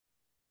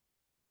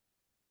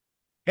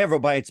Hey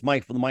everybody, it's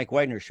Mike from the Mike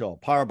Wagner Show,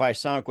 powered by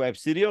Sonic Web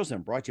Studios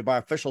and brought to you by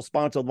official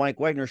sponsor of the Mike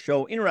Wagner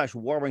Show,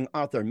 international warring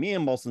author Mia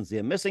Molson's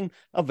The Missing,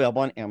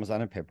 available on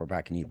Amazon and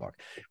paperback and ebook.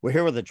 We're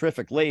here with a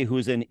terrific lady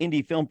who's an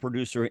indie film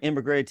producer,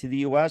 immigrated to the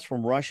U.S.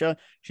 from Russia.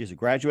 She's a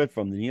graduate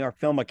from the New York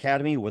Film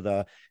Academy with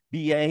a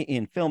BA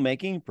in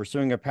filmmaking,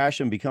 pursuing her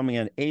passion, becoming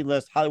an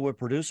A-list Hollywood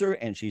producer,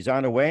 and she's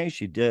on her way.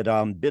 She did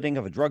Bidding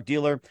of a Drug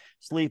Dealer,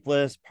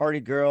 Sleepless, Party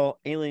Girl,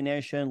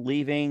 Alienation,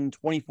 Leaving,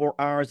 24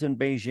 Hours in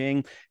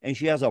Beijing, and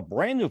she has a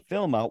brand new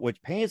film out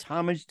which pays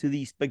homage to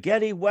the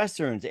spaghetti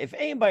westerns. If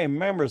anybody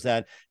remembers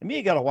that, I mean,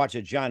 you got to watch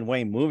a John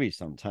Wayne movie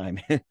sometime.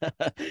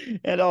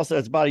 And also,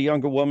 it's about a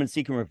younger woman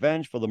seeking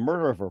revenge for the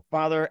murder of her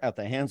father at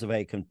the hands of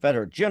a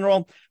Confederate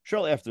general.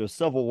 Shortly after the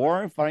Civil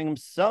War, finding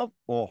herself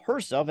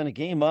in a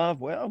game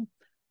of, well,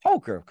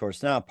 poker. Of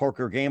course, not a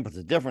poker game, but it's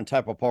a different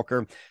type of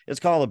poker. It's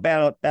called the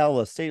Ballad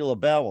of Sadie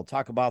LeBelle. We'll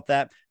talk about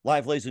that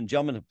live, ladies and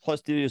gentlemen, at Plus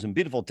Studios in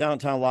beautiful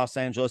downtown Los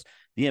Angeles.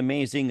 The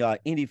amazing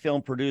indie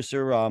film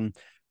producer from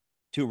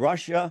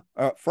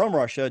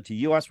Russia to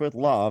U.S. with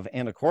love.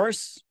 And of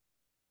course,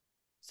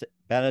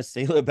 Ballad of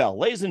Sadie LeBelle.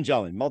 Ladies and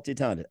gentlemen,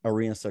 multi-talented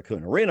Arina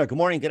Sakoun. Arina, good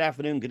morning, good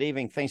afternoon, good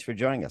evening. Thanks for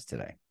joining us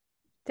today.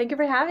 Thank you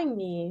for having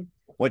me.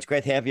 Well, it's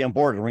great to have you on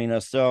board, Arina.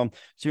 So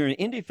you're an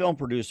indie film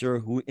producer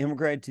who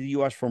immigrated to the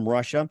U.S. from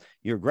Russia.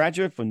 You're a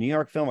graduate from New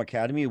York Film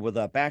Academy with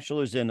a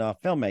bachelor's in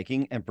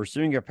filmmaking and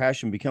pursuing your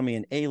passion, becoming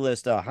an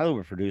A-list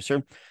Hollywood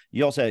producer.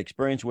 You also had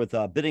experience with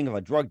Bidding of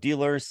a Drug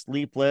Dealer,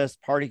 Sleepless,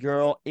 Party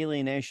Girl,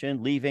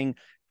 Alienation, Leaving,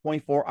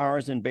 24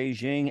 Hours in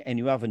Beijing, and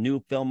you have a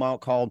new film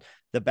out called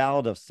The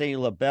Ballad of Sadie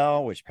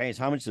LeBelle, which pays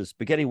homage to the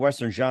spaghetti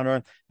western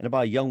genre and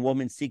about a young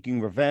woman seeking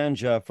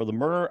revenge for the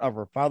murder of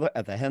her father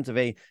at the hands of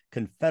a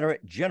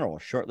Confederate general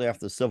shortly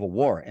after the Civil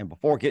War. And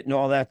before getting to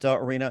all that,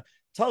 Arina,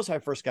 tell us how I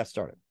first got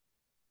started.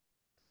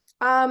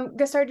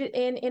 Got started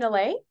in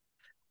LA.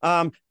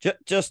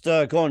 Just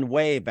going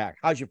way back.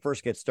 How'd you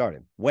first get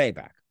started? Way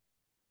back.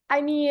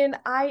 I mean,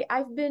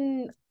 I've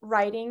been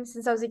writing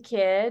since I was a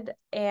kid,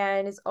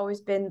 and it's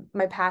always been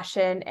my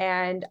passion.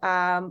 And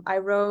I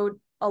wrote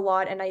a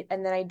lot, and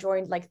then I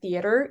joined like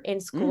theater in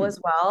school as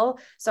well.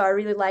 So I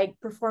really like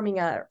performing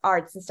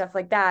arts and stuff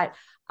like that.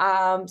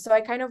 So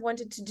I kind of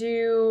wanted to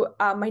do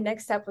my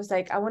next step was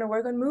like I want to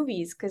work on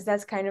movies because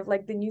that's kind of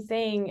like the new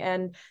thing,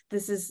 and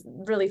this is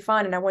really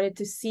fun. And I wanted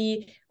to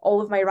see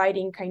all of my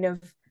writing kind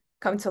of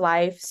come to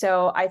life.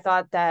 So I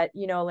thought that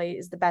LA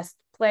is the best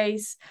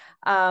place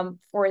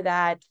for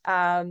that.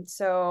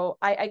 So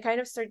I kind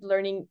of started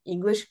learning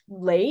English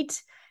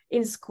late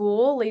in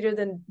school, later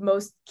than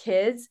most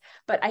kids,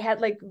 but I had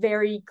like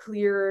very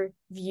clear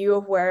view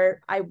of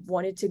where I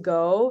wanted to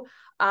go.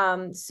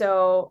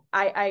 So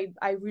I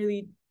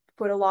really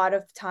put a lot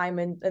of time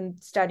in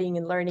studying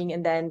and learning.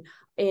 And then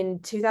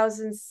in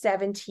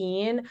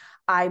 2017,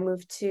 I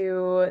moved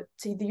to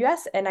the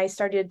US, and I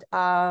started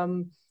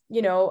I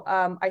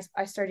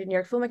started New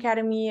York Film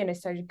Academy, and I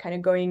started kind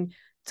of going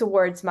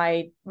towards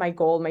my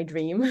goal, my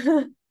dream.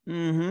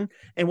 And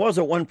was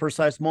it one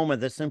precise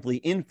moment that simply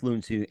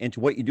influenced you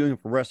into what you're doing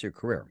for the rest of your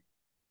career?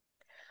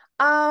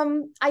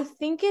 I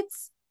think it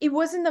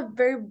wasn't a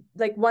very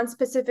like one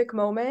specific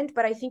moment,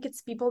 but I think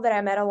it's people that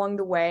I met along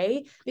the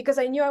way, because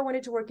I knew I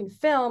wanted to work in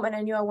film and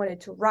I knew I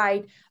wanted to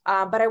write,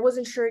 but I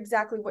wasn't sure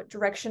exactly what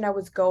direction I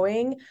was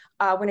going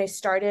when I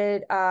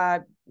started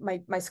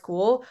my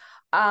school.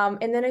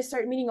 And then I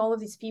started meeting all of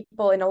these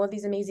people and all of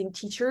these amazing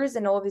teachers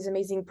and all of these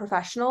amazing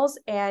professionals.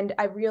 And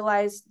I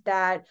realized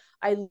that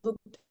I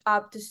looked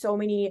up to so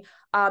many,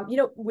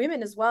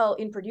 women as well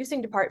in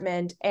producing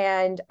department.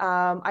 And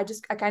I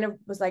kind of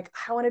was like,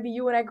 I want to be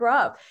you when I grow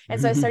up. And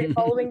so I started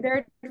following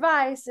their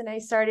advice, and I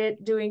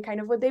started doing kind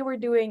of what they were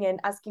doing and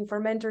asking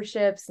for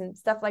mentorships and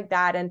stuff like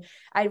that. And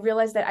I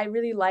realized that I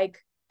really like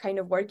kind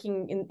of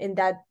working in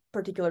that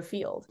particular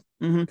field.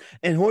 And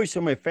who are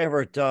some of my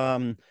favorite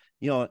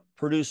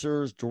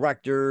producers,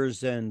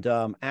 directors, and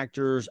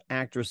actors,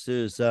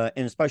 actresses,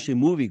 and especially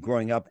movie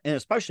growing up, and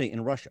especially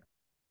in Russia?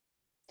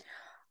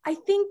 I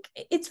think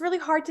it's really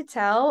hard to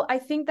tell. I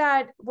think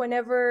that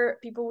whenever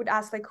people would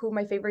ask like who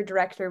my favorite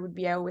director would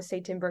be, I always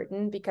say Tim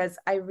Burton, because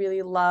I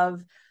really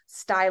love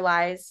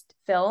stylized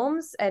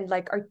films and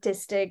like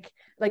artistic,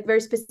 like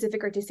very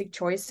specific artistic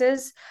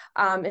choices.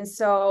 And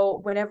so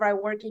whenever I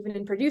work even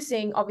in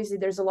producing, obviously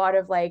there's a lot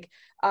of like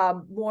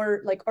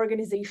more like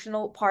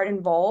organizational part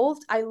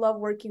involved. I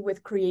love working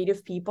with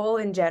creative people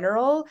in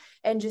general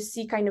and just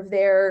see kind of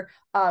their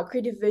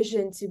creative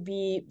vision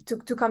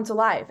to come to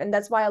life. And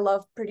that's why I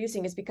love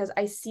producing, is because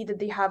I see that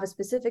they have a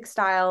specific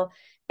style,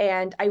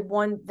 and I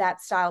want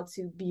that style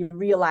to be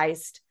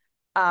realized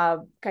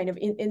kind of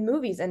in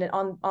movies and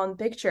on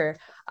picture.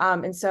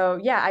 And so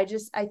yeah, I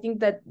think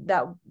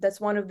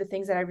that's one of the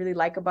things that I really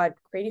like about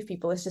creative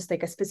people, is just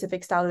like a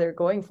specific style that they're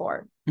going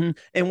for.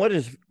 And what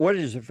is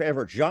your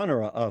favorite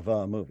genre of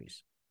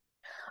movies?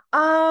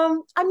 I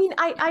mean,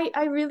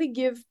 I really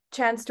give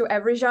chance to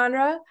every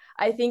genre.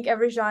 I think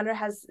every genre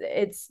has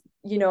its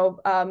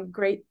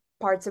great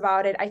parts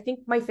about it. I think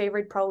my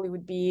favorite probably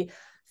would be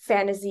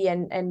fantasy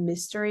and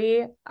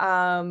mystery.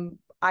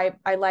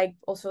 I like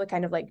also the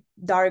kind of like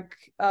dark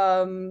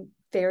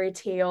fairy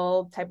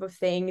tale type of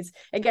things,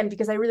 again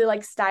because I really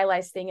like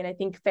stylized thing, and I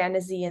think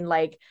fantasy and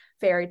like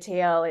fairy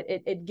tale,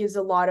 it gives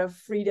a lot of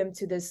freedom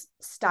to this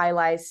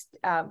stylized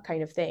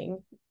kind of thing.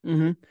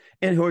 Mm-hmm.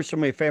 And who are some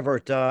of your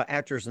favorite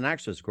actors and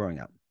actresses growing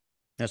up,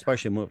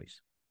 especially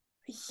movies?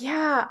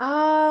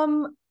 Yeah,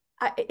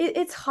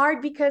 it's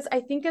hard because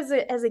I think as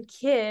a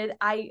kid,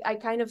 I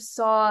kind of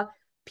saw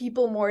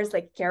people more as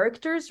like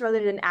characters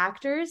rather than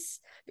actors.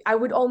 I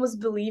would almost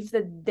believe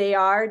that they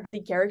are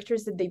the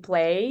characters that they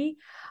play.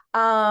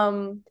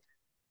 Um,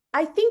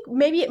 I think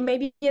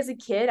maybe as a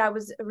kid, I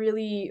was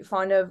really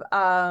fond of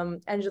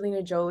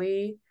Angelina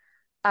Jolie.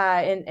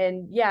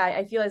 And yeah,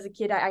 I feel as a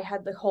kid, I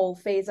had the whole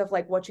phase of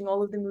like watching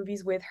all of the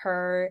movies with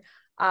her.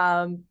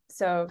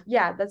 So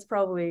yeah, that's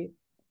probably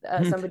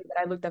Hmm. somebody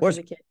that I looked up as What's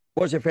a kid.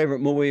 what's your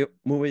favorite movie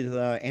with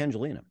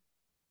Angelina?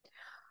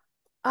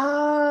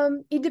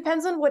 It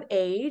depends on what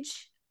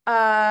age.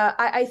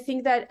 I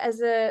think that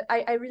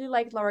I really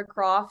like Lara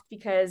Croft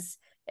because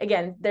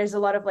again, there's a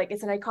lot of like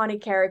it's an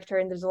iconic character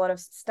and there's a lot of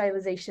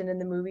stylization in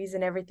the movies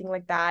and everything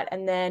like that.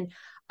 And then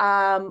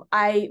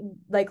I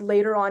like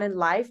later on in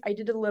life, I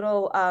did a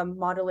little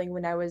modeling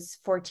when I was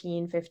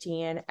 14,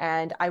 15,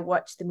 and I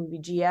watched the movie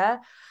Gia.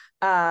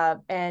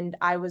 And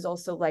I was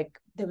also like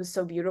it was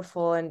so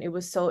beautiful and it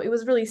was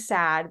really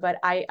sad, but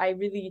I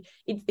really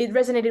it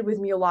resonated with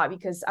me a lot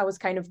because I was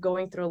kind of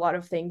going through a lot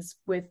of things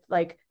with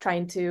like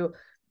trying to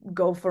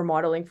go for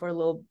modeling for a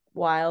little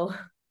while.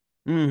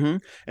 Mm-hmm.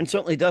 And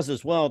certainly does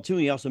as well too.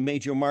 He also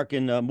made your mark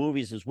in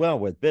movies as well,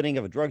 with Bidding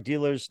of a Drug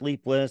Dealer,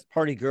 Sleepless,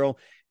 Party Girl,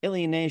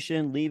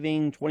 Alienation,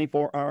 Leaving,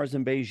 24 Hours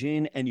in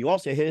Beijing, and you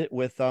also hit it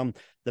with the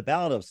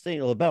Ballad of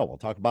Sadie LeBelle. We'll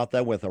talk about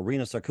that with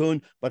Arina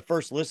Sakoun. But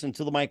first, listen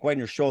to the Mike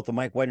Wagner Show at the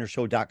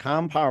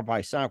MikeWagnerShow.com, powered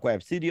by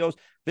SonicWeb Studios.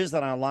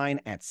 Visit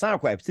online at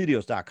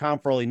SonicWebStudios.com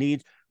for all your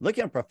needs.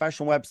 Looking at a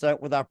professional website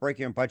without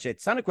breaking your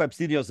budget, Sonic Web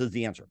Studios is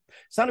the answer.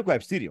 Sonic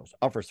Web Studios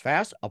offers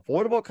fast,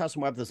 affordable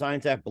custom web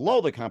designs at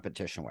below the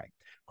competition rate.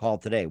 Call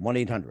today,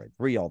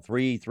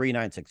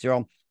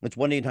 1-800-303-3960. That's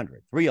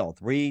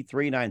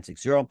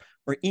 1-800-303-3960,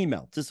 or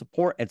email to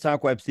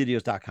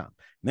support@sonicwebstudios.com.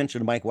 Mention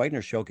the Mike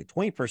Wagner Show, get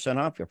 20%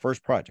 off your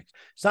first project.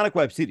 Sonic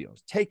Web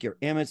Studios, take your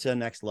image to the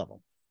next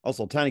level.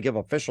 Also, time to give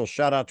official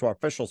shout out to our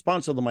official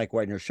sponsor of the Mike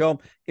Wagner Show,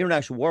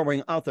 international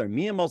war-winning author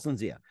Mia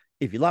Molson-Zia.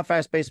 If you love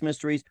fast-paced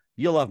mysteries,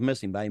 you'll love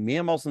Missing by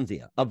Mia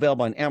Molson-Zia,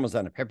 available on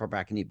Amazon in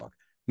paperback and ebook.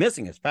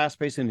 Missing is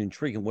fast-paced and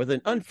intriguing with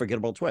an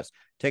unforgettable twist.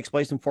 Takes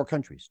place in 4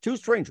 countries, 2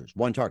 strangers,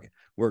 1 target,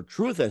 where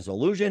truth is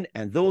illusion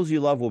and those you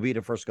love will be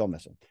the first to go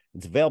missing.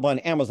 It's available on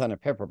Amazon in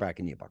paperback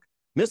and ebook.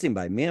 Missing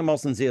by Mia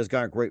Molson-Zia has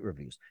got great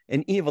reviews,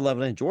 and evil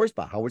evidence enjoys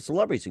by Howard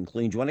celebrities,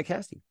 including Joanna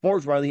Cassidy,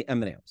 Forbes Riley,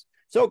 and Adams.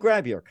 So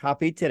grab your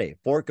copy today.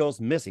 For It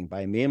Goes Missing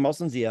by Mia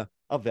Molson-Zia,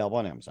 available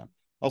on Amazon.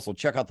 Also,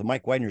 check out the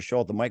Mike Wagner Show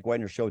at the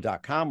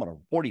MikeWagnerShow.com on our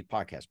 40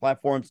 podcast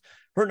platforms.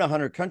 Heard in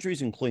 100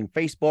 countries, including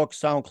Facebook,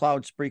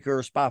 SoundCloud,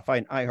 Spreaker, Spotify,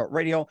 and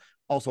iHeartRadio.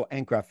 Also,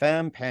 Anchor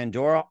FM,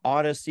 Pandora,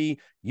 Odyssey,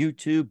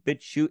 YouTube,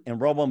 BitChute,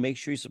 and Robo. Make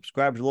sure you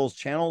subscribe to those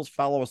channels.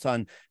 Follow us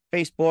on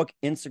Facebook,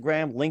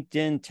 Instagram,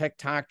 LinkedIn,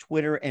 TikTok,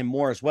 Twitter, and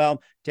more as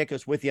well. Take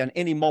us with you on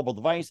any mobile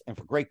device. And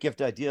for great gift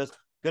ideas,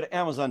 go to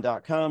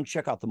Amazon.com.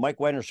 Check out the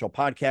Mike Wagner Show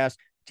podcast.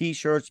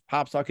 T-shirts,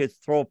 pop sockets,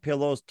 throw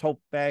pillows,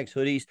 tote bags,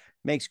 hoodies,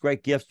 makes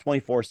great gifts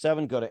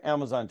 24/7. Go to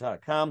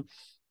Amazon.com.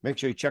 Make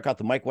sure you check out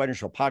the Mike Wagner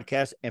Show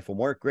podcast. And for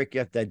more great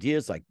gift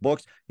ideas like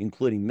books,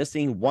 including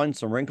Missing, One,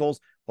 Some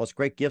Wrinkles, plus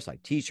great gifts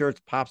like T-shirts,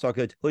 pop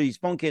sockets, hoodies,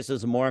 phone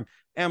cases, and more,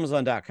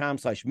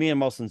 Amazon.com/Mia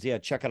Molson-Zia.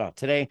 Check it out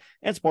today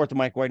and support the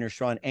Mike Wagner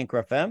Show on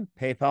Anchor FM,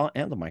 PayPal,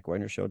 and the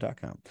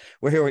MikeWagnerShow.com.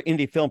 We're here with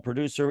indie film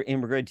producer,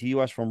 immigrated to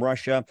U.S. from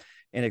Russia,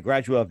 and a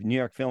graduate of New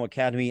York Film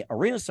Academy,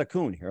 Arina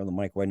Sakoun, here on the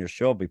Mike Wagner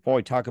Show. Before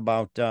we talk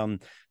about the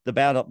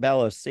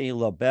Ballad of Sadie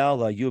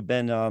LeBelle, you've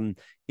been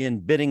in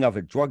Bidding of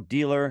a Drug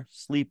Dealer,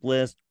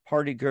 Sleepless,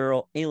 Party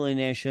Girl,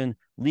 Alienation,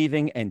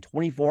 Leaving, and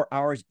 24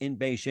 Hours in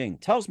Beijing.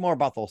 Tell us more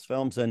about those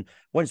films and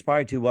what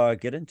inspired you to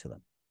get into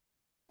them.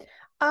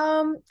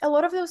 A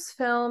lot of those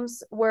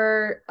films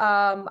were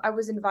I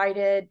was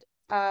invited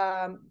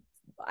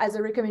as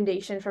a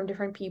recommendation from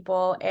different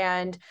people,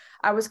 and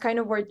I was kind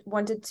of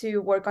wanted to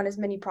work on as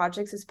many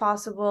projects as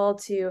possible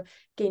to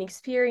gain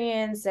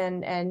experience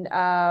and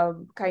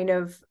kind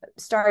of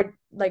start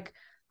like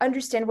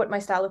understand what my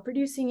style of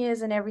producing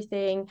is and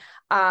everything.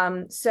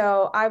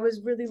 So I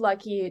was really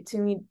lucky to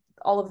meet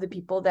all of the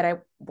people that I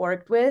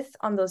worked with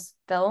on those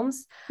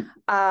films.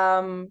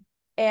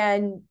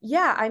 And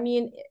yeah, I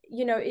mean,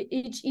 you know,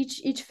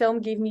 each film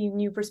gave me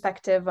new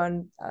perspective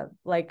on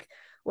like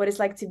what it's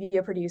like to be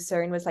a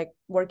producer and was like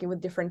working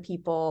with different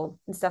people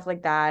and stuff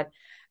like that.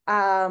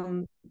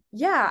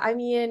 Yeah, I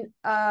mean,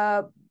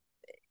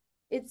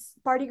 it's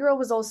Party Girl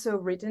was also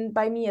written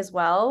by me as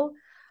well.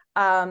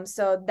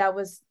 So that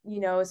was, you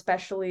know,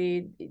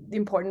 especially the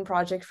important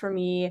project for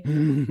me.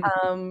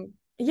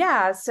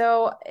 Yeah,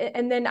 so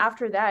and then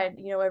after that,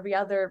 you know, every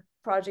other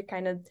project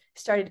kind of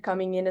started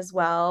coming in as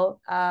well.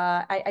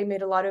 I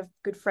made a lot of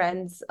good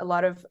friends, a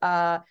lot of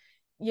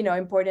you know,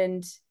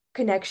 important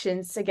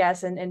connections, I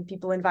guess, and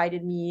people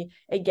invited me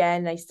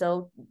again. I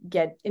still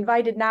get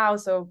invited now,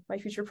 so my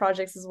future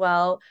projects as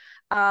well.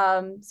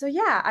 So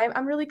yeah,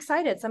 I'm really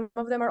excited. Some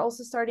of them are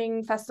also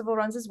starting festival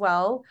runs as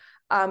well,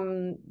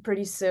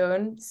 pretty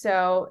soon.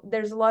 So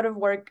there's a lot of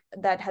work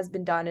that has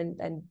been done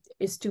and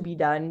is to be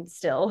done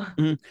still.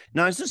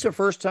 Now, is this the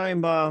first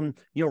time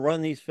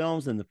running these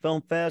films in the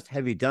film fest?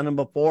 Have you done them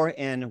before?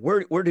 And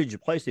where did you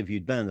place if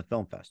you'd been in the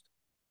film fest?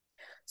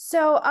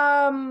 So,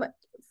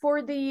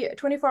 for the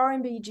 24 hour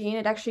in Beijing,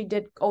 it actually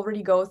did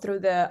already go through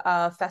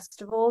the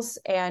festivals,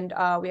 and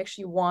we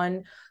actually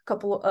won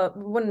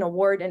an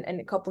award and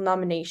a couple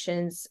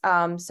nominations.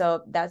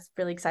 So that's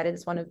really excited.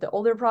 It's one of the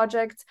older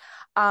projects.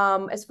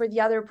 As for the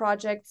other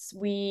projects,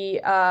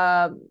 we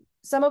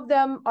some of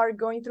them are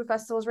going through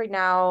festivals right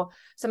now.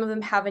 Some of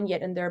them haven't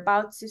yet, and they're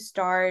about to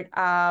start.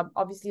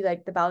 Obviously,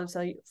 like the Ballad of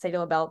Sadie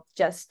LeBelle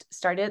just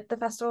started the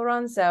festival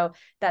run, so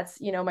that's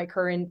my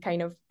current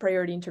kind of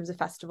priority in terms of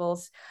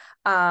festivals.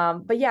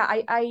 But yeah,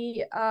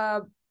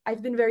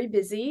 I've been very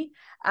busy,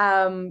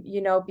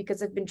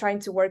 because I've been trying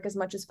to work as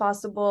much as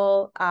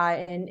possible,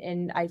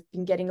 and I've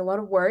been getting a lot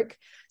of work,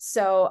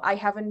 so I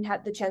haven't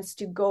had the chance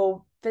to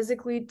go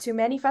physically to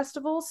many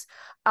festivals,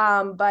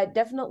 but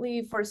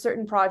definitely for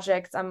certain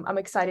projects, I'm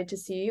excited to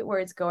see where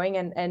it's going,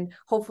 and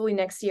hopefully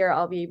next year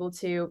I'll be able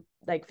to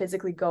like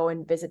physically go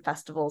and visit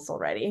festivals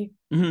already.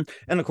 And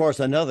of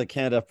course, another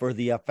candidate for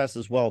the fest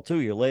as well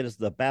too. Your latest,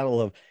 The Battle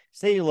of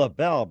Sadie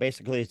LaBelle.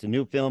 Basically, it's a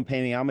new film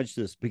paying homage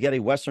to the spaghetti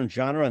western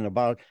genre and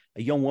about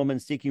a young woman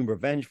seeking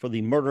revenge for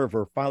the murder of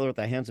her father at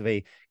the hands of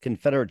a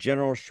Confederate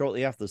general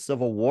shortly after the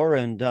Civil War.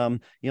 And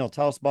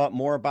tell us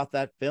more about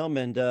that film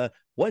and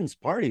what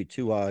inspired you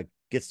to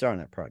get started on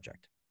that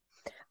project.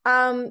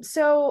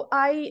 So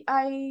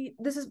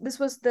this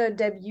was the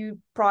debut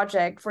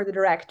project for the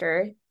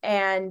director,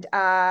 and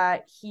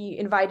he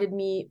invited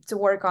me to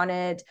work on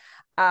it.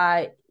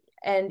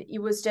 And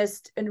it was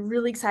just a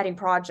really exciting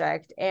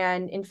project.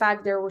 And in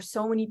fact, there were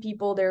so many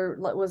people. There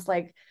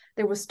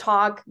was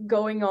talk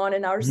going on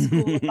in our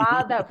school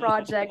about that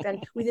project,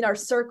 and within our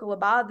circle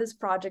about this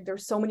project. There were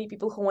so many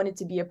people who wanted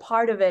to be a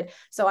part of it.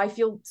 So I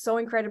feel so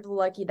incredibly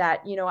lucky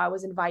that I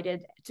was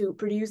invited to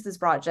produce this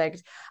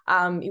project.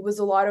 It was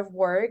a lot of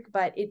work,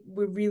 but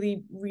we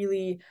really,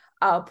 really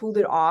pulled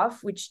it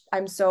off, which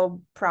I'm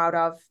so proud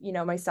of,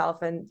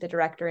 myself and the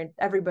director and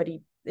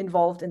everybody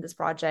involved in this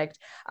project.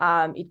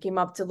 It came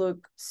up to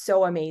look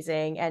so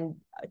amazing and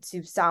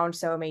to sound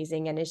so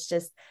amazing, and it's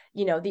just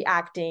the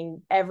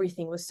acting,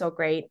 everything was so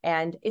great.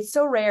 And it's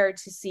so rare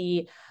to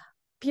see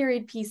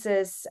period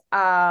pieces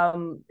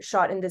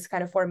shot in this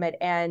kind of format,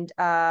 and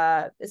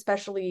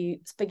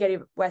especially spaghetti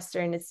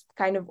western. It's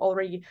kind of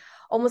already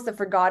almost a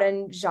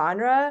forgotten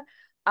genre,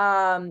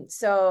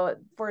 so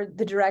for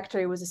the director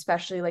it was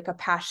especially like a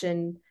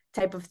passion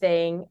type of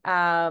thing.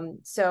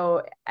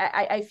 So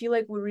I feel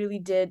like we really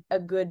did a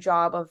good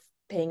job of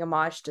paying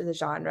homage to the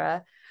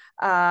genre.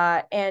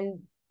 And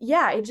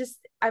yeah,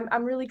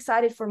 I'm really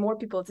excited for more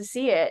people to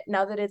see it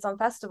now that it's on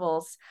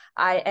festivals.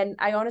 I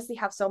honestly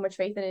have so much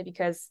faith in it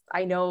because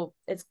I know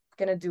it's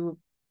gonna do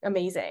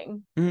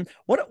amazing.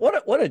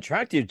 What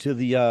attracted you to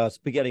the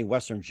spaghetti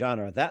western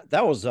genre?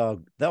 That was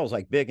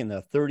like big in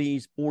the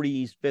 30s,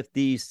 40s,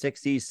 50s,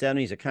 60s,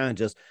 70s. It kind of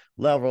just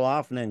leveled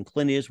off, and then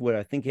Clint Eastwood,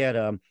 I think he had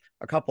a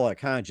couple that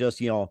kind of just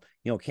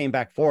came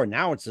back forward.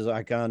 Now it's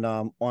like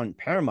on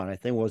Paramount. I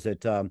think was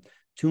it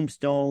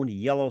Tombstone,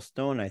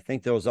 Yellowstone. I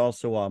think there was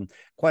also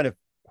quite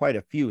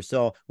a few.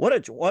 So what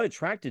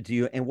attracted to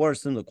you, and what are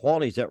some of the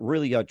qualities that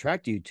really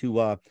attract you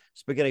to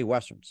spaghetti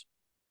westerns?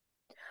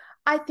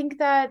 I think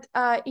that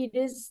it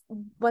is,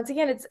 once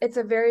again, it's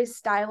a very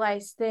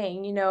stylized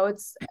thing.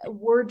 It's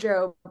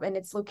wardrobe and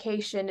it's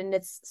location and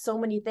it's so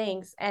many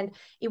things. And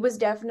it was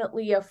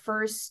definitely a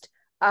first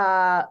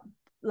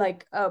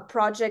like a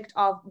project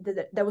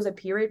that was a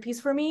period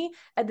piece for me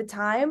at the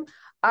time.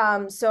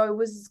 So it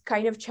was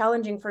kind of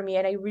challenging for me,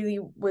 and I really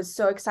was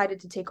so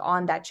excited to take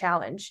on that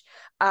challenge.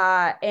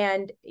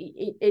 And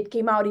it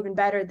came out even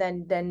better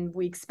than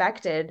we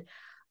expected.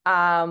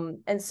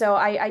 And so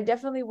I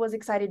definitely was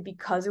excited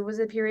because it was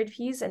a period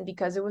piece and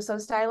because it was so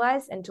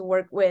stylized, and to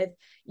work with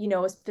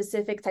a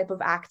specific type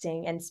of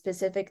acting and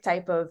specific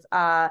type of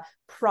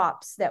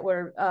props that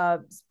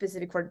were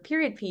specific for the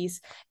period piece.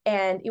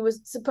 And it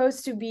was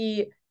supposed to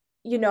be,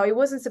 it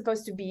wasn't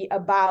supposed to be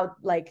about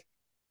like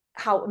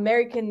how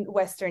American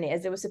Western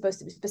is. It was supposed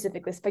to be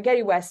specifically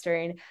spaghetti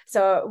Western.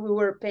 So we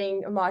were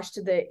paying homage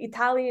to the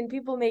Italian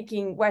people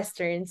making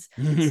Westerns.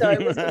 So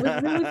it was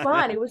really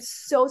fun. It was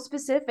so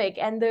specific.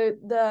 And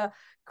the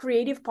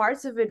creative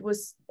parts of it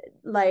was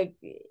like,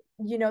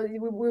 we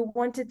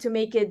wanted to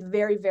make it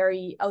very,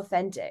 very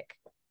authentic.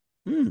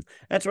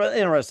 That's really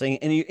interesting.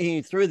 And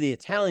you threw the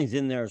Italians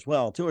in there as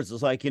well, too. It's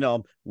just like,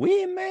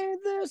 we made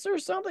this or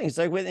something. It's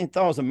like we think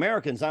those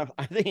Americans. I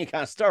think you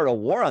kind of started a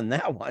war on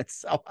that one.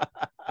 So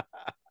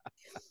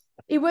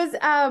it was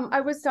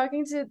I was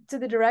talking to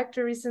the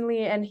director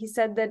recently, and he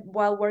said that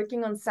while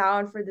working on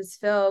sound for this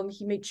film,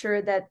 he made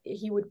sure that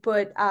he would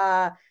put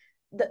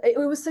it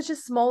was such a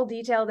small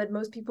detail that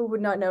most people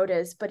would not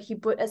notice, but he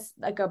put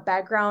like a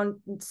background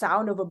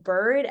sound of a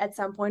bird at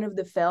some point of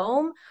the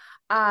film.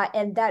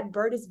 And that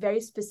bird is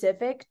very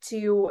specific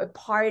to a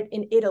part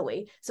in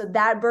Italy. So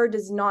that bird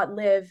does not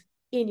live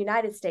in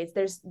United States.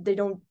 They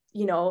don't,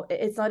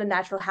 it's not a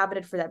natural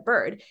habitat for that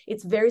bird.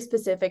 It's very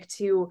specific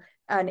to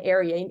an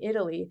area in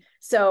Italy.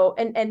 So,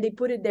 and they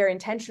put it there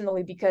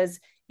intentionally because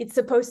it's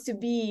supposed to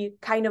be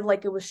kind of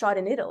like it was shot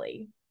in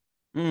Italy.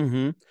 Mm-hmm.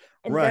 And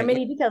there are Right.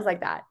 many details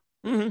like that.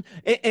 Mm-hmm.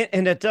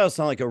 And it does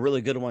sound like a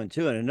really good one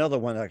too. And another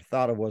one I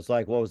thought of was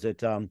like, what was it?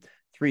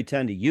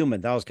 310 to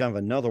Human. That was kind of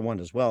another one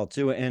as well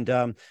too. And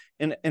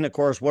of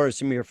course, what are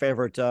some of your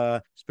favorite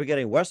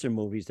spaghetti Western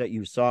movies that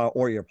you saw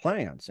or you're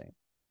planning on seeing?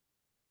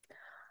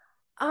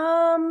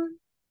 Um,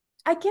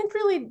 I can't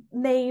really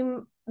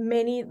name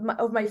many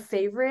of my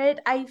favorite.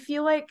 I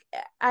feel like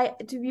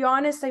to be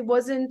honest, I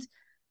wasn't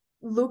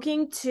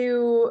looking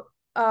to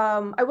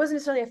I wasn't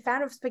necessarily a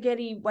fan of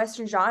spaghetti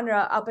Western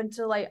genre up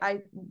until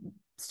I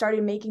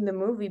started making the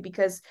movie,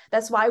 because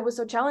that's why it was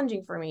so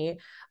challenging for me.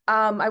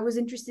 I was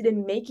interested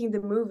in making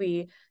the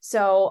movie,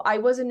 so I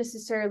wasn't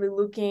necessarily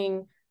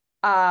looking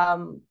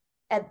um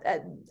at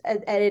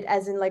it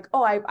as in like,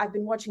 oh, I've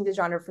been watching this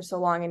genre for so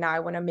long and now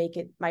I want to make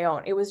it my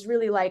own. It was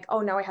really like,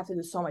 oh, now I have to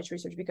do so much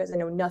research because I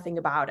know nothing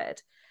about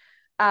it.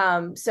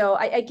 So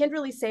I can't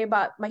really say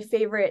about my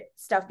favorite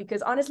stuff,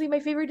 because honestly my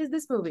favorite is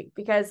this movie,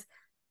 because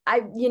I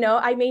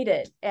made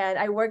it and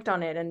I worked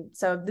on it, and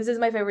so this is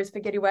my favorite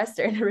spaghetti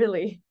Western,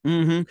 really.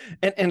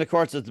 Mm-hmm. And of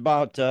course, it's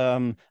about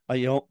a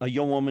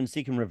young woman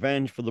seeking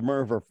revenge for the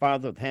murder of her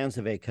father at the hands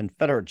of a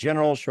Confederate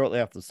general shortly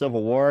after the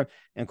Civil War,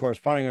 and of course,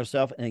 finding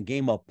herself in a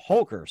game of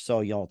poker.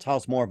 So, tell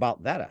us more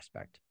about that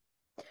aspect.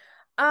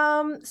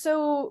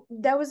 So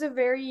that was a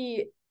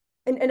very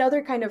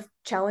another kind of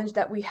challenge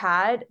that we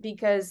had,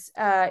 because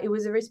it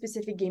was a very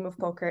specific game of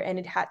poker, and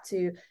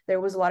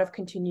there was a lot of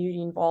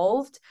continuity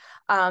involved.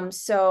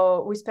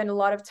 So we spent a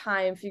lot of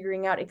time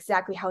figuring out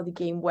exactly how the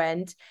game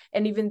went.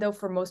 And even though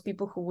for most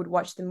people who would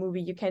watch the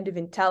movie, you can't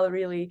even tell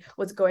really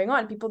what's going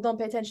on. People don't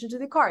pay attention to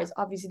the cards.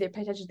 Obviously, they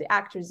pay attention to the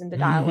actors and the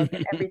dialogue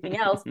and everything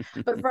else.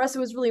 But for us, it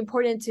was really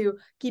important to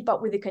keep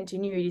up with the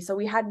continuity. So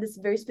we had this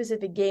very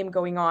specific game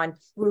going on.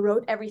 We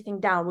wrote everything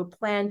down. We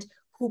planned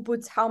who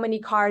puts how many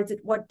cards at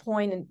what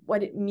point and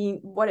what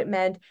it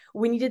meant.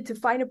 We needed to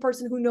find a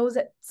person who knows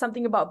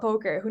something about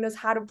poker, who knows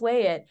how to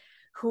play it,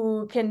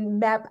 who can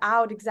map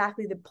out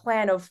exactly the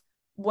plan of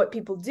what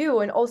people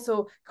do, and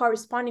also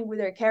corresponding with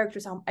their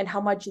characters and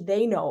how much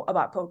they know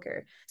about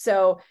poker.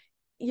 So,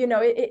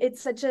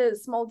 it's such a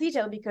small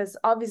detail, because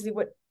obviously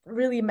what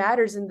really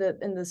matters in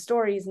the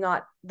story is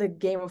not the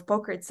game of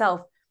poker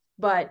itself,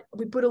 but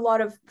we put a lot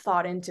of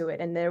thought into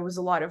it, and there was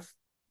a lot of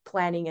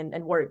planning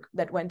and work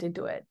that went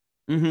into it.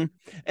 Mm-hmm.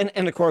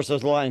 And of course,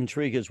 there's a lot of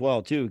intrigue as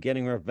well too.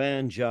 Getting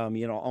revenge,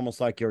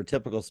 almost like your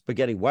typical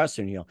spaghetti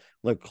western.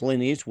 Like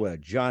Clint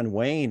Eastwood, John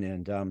Wayne,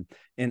 and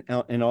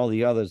all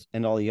the others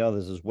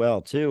as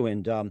well too.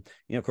 And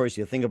of course,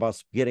 you think about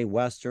spaghetti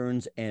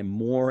westerns and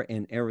more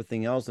and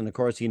everything else. And of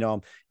course,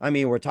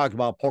 we're talking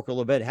about poker a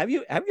little bit. Have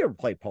you ever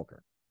played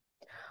poker?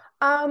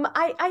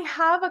 I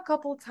have a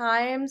couple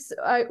times.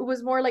 It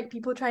was more like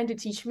people trying to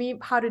teach me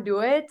how to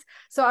do it.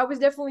 So I was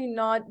definitely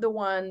not the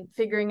one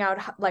figuring out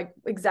like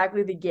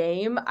exactly the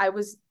game. I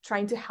was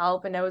trying to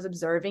help and I was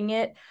observing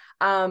it.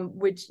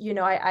 Which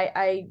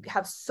I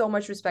have so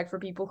much respect for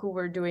people who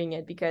were doing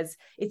it, because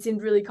it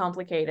seemed really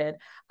complicated.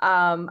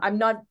 I'm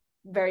not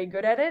very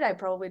good at it. I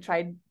probably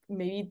tried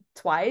maybe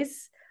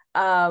twice.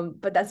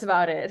 But that's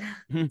about it.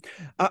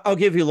 I'll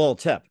give you a little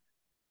tip.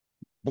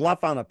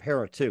 Bluff on a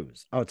pair of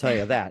twos. I'll tell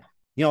you that.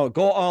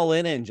 Go all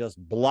in and just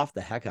bluff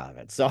the heck out of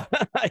it. So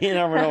you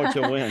never know what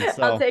you'll win.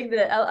 So I'll take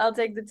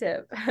the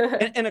tip.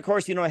 and of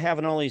course,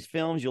 having all these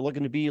films, you're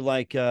looking to be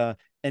like an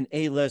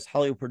A-list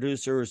Hollywood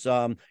producers.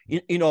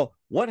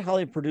 What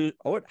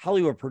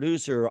Hollywood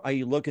producer are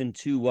you looking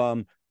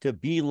to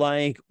be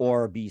like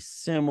or be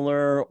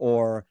similar,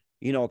 or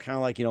kind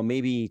of like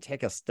maybe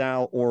take a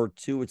style or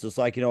two? It's just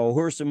like who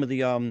are some of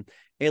the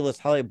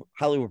A-list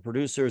Hollywood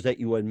producers that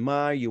you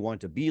admire, you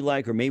want to be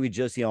like, or maybe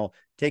just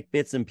take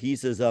bits and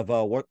pieces of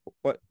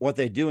what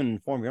they do and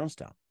inform your own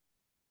style.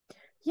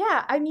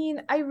 Yeah,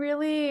 I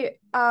really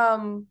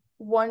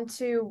want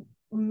to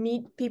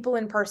meet people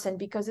in person,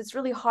 because it's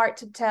really hard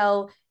to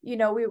tell.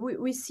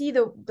 We see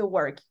the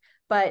work,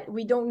 but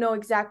we don't know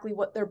exactly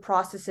what their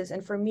process is.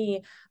 And for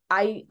me,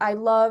 I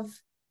love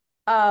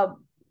uh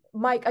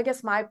I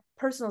guess my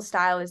personal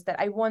style is that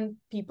I want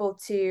people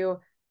to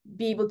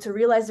be able to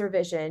realize their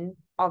vision,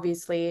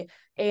 obviously,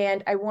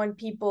 and I want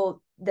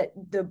people that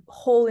the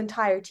whole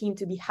entire team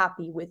to be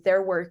happy with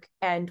their work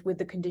and with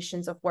the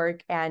conditions of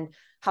work and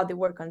how they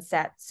work on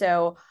set.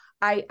 So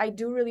I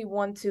do really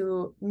want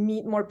to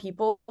meet more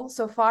people.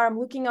 So far, I'm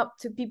looking up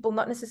to people,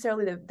 not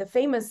necessarily the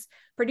famous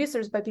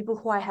producers, but people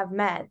who I have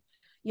met.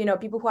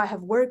 people who I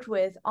have worked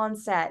with on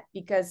set,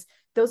 because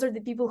those are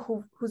the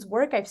people whose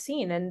work I've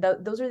seen, and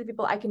those are the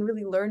people I can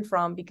really learn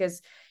from,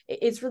 because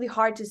it's really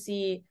hard to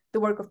see the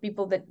work of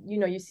people that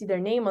you see their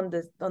name on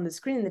the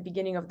screen in the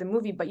beginning of the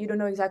movie, but you don't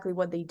know exactly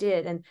what they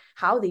did and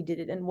how they did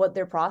it and what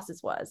their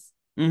process was.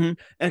 And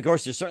of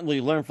course, you certainly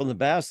learn from the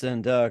best.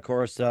 And of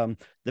course, the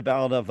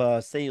Ballad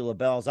of Sadie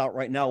LeBelle is out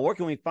right now. Where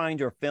can we find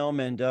your film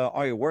and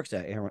all your works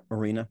at,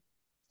 Arina?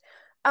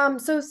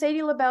 So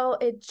Sadie LeBelle,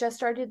 it just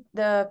started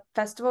the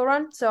festival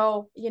run.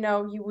 So,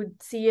 you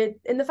would see it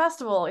in the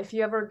festival. If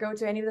you ever go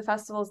to any of the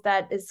festivals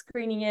that is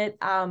screening it,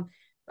 I'm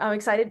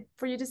excited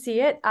for you to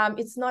see it.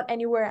 It's not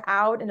anywhere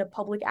out in a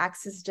public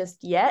access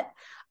just yet.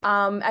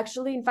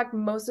 Actually, in fact,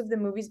 most of the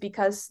movies,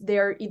 because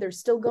they're either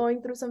still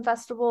going through some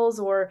festivals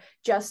or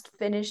just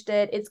finished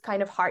it, it's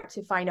kind of hard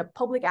to find a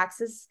public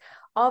access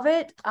of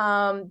it.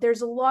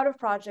 There's a lot of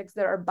projects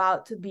that are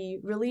about to be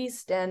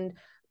released and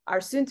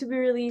are soon to be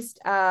released,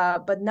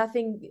 but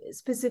nothing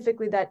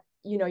specifically that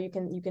you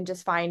can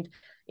just find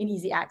in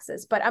easy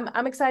access. But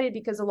I'm excited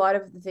because a lot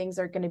of the things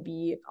are going to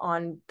be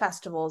on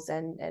festivals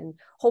and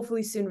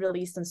hopefully soon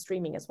released on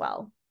streaming as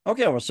well.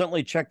 Okay, we'll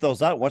certainly check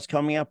those out. What's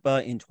coming up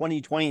in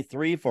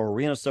 2023 for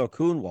Arina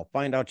Sakoun? We'll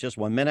find out just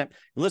 1 minute.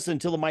 Listen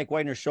to The Mike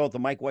Wagner Show at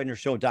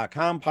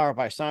themikewagnershow.com, powered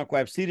by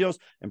SoundWeb Studios,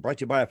 and brought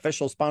to you by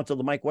official sponsor of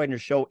The Mike Wagner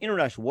Show,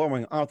 international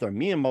award-winning author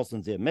Mia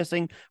Molson's The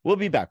Missing. We'll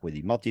be back with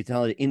the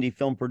multi-talented indie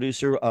film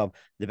producer of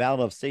The Ballad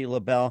of Sadie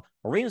LeBelle,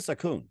 Arina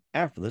Sakoun,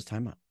 after this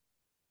time out.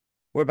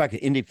 We're back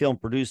at indie film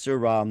producer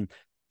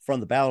from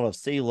The Ballad of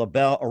Sadie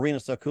LeBelle, Arina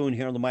Sakoun,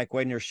 here on The Mike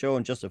Wagner Show.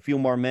 In just a few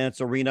more minutes,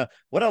 Arina,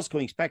 what else can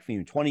we expect from you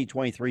in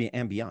 2023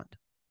 and beyond?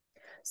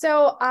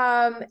 So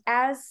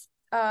as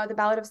The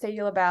Ballad of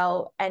Sadie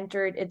LeBelle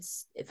entered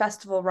its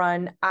festival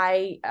run,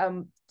 I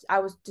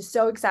was just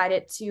so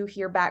excited to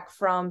hear back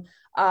from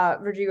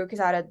Rodrigo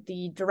Quesada,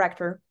 the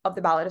director of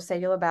The Ballad of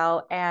Sadie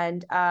LeBelle,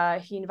 and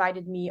he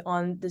invited me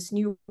on this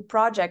new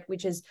project,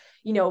 which is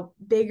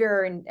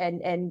bigger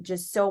and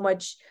just so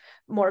much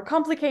more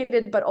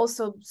complicated, but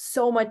also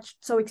so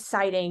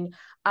exciting.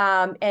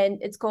 And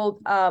it's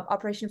called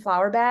Operation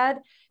Flower Bed.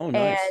 Oh,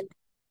 nice.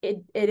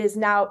 And it is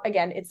now,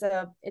 again, it's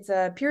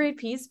a period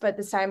piece, but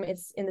this time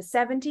it's in the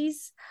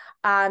 70s.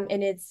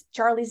 And it's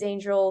Charlie's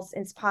Angels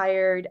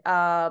inspired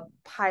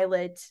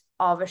pilot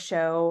of a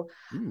show.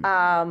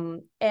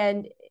 And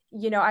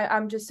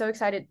I'm just so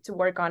excited to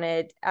work on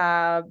it.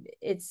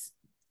 It's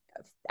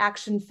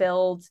action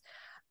filled,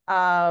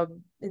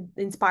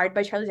 inspired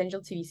by Charlie's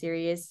Angel TV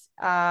series.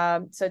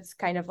 So it's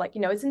kind of like,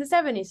 it's in the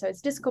 70s, so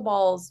it's disco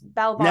balls,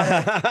 bell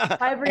bottoms,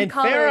 vibrant and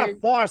colors.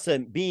 Farrah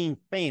Fawcett being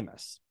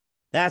famous.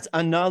 That's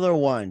another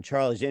one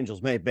Charlie's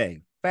Angels made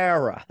big.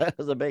 Farrah, that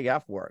was a big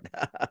F word.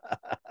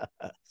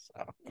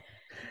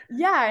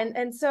 Yeah,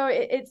 and so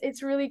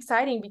it's really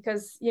exciting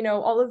because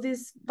all of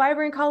these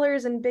vibrant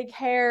colors and big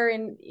hair,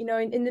 and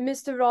in the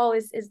midst of it all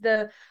is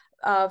the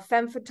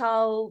femme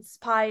fatale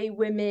spy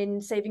women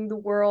saving the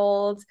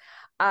world.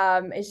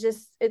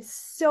 It's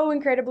so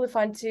incredibly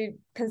fun to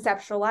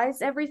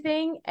conceptualize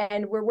everything,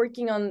 and we're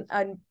working on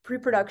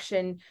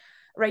pre-production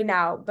right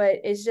now,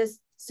 but it's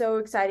just so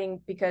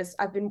exciting because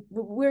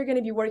we're going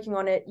to be working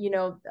on it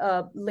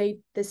late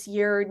this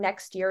year,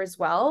 next year as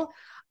well.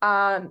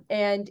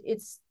 And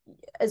it's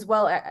as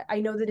well,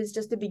 I know that it's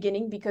just the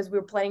beginning, because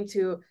we're planning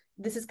to,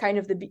 this is kind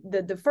of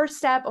the first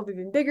step of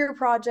even bigger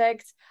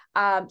projects.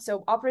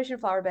 So Operation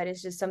Flowerbed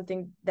is just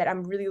something that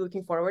I'm really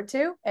looking forward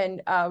to,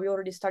 and we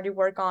already started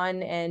work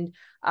on, and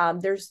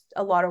there's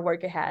a lot of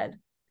work ahead.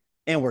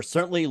 And we're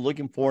certainly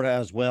looking forward to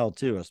as well,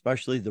 too,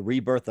 especially the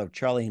rebirth of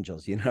Charlie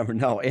Angels. You never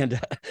know. And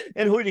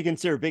who do you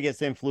consider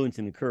biggest influence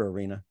in the career,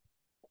 Arina?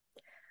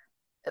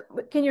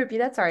 Can you repeat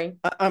that? Sorry.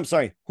 I'm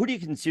sorry. Who do you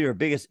consider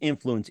biggest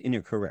influence in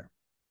your career?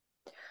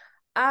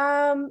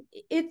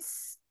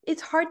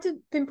 It's hard to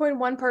pinpoint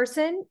one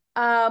person.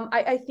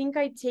 I think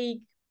I take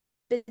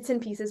bits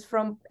and pieces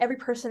from every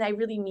person I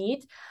really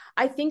meet.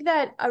 I think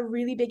that a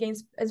really big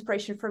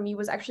inspiration for me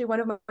was actually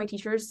one of my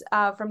teachers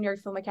from New York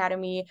Film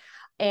Academy,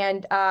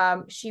 and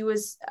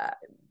she's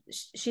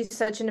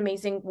such an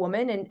amazing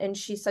woman, and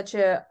she's such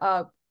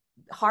a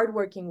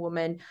hardworking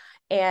woman,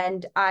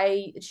 and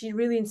she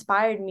really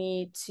inspired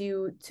me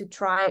to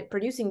try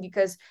producing,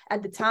 because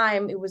at the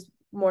time it was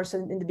more so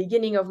in the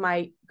beginning of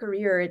my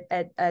career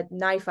at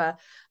NYFA,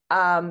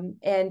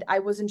 and I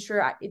wasn't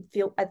sure. I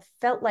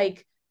felt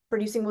like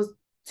producing was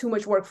too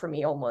much work for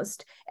me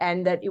almost,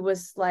 and that it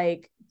was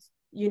like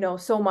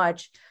so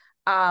much,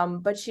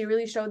 but she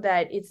really showed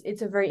that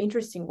it's a very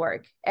interesting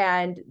work,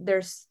 and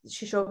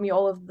she showed me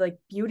all of the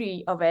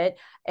beauty of it,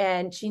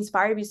 and she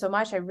inspired me so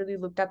much. I really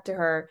looked up to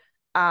her.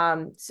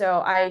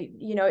 So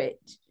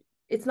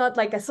it's not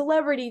like a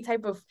celebrity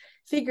type of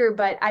figure,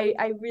 but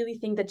I really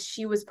think that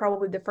she was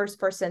probably the first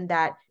person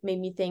that made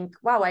me think,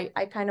 wow,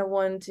 I kind of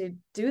want to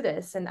do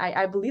this, and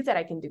I believe that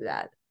I can do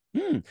that.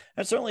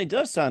 That certainly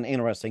does sound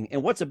interesting.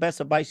 And what's the best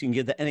advice you can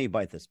give to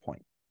anybody at this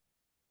point?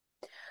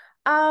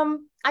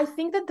 I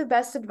think that the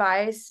best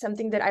advice,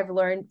 something that I've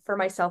learned for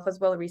myself as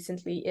well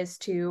recently, is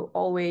to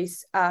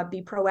always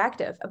be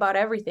proactive about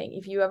everything.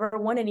 If you ever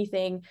want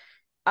anything,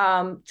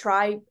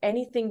 try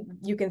anything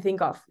you can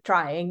think of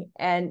trying,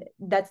 and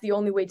that's the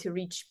only way to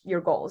reach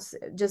your goals.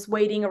 Just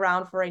waiting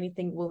around for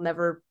anything will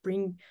never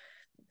bring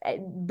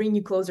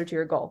you closer to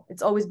your goal.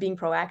 It's always being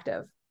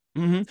proactive.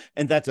 And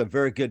that's a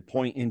very good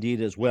point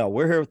indeed as well.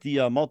 We're here with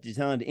the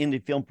multi-talented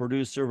indie film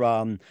producer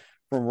from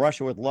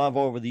Russia with Love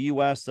over the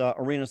U.S.,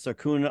 Arina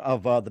Sakoun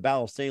of the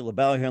Ballad of Sadie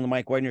LeBelle here on the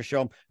Mike Wagner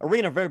Show.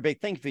 Arina, very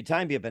big thank you for your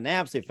time. You've been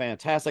absolutely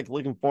fantastic.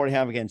 Looking forward to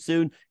having you again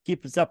soon.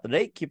 Keep us up to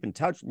date. Keep in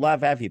touch. Love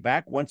to have you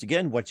back. Once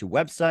again, what's your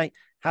website?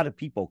 How do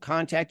people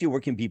contact you?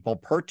 Where can people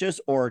purchase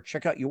or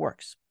check out your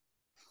works?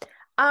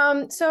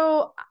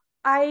 So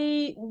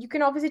you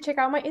can obviously check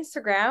out my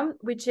Instagram,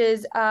 which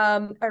is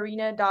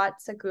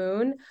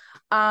arina.sakoun.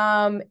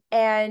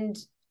 And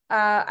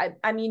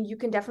I mean, you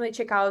can definitely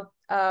check out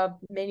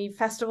many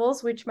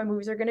festivals which my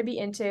movies are going to be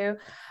into.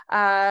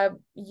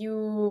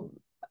 You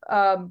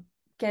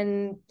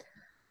can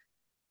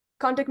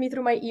contact me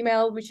through my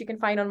email, which you can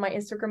find on my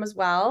Instagram as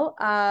well.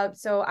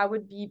 So I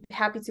would be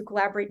happy to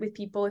collaborate with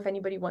people if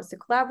anybody wants to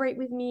collaborate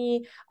with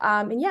me.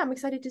 And yeah, I'm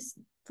excited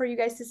for you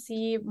guys to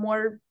see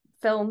more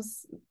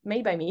films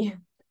made by me.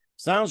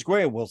 Sounds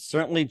great. We'll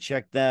certainly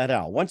check that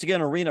out. Once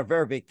again, Arina,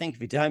 very big thank you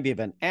for your time. You've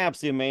been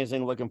absolutely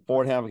amazing. Looking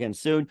forward to having you again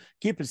soon.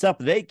 Keep us up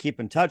to date.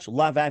 Keep in touch.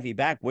 Love having you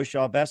back. Wish you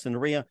all best. And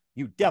Arina,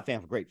 you definitely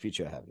have a great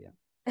future ahead of you.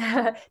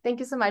 Thank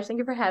you so much. Thank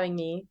you for having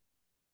me.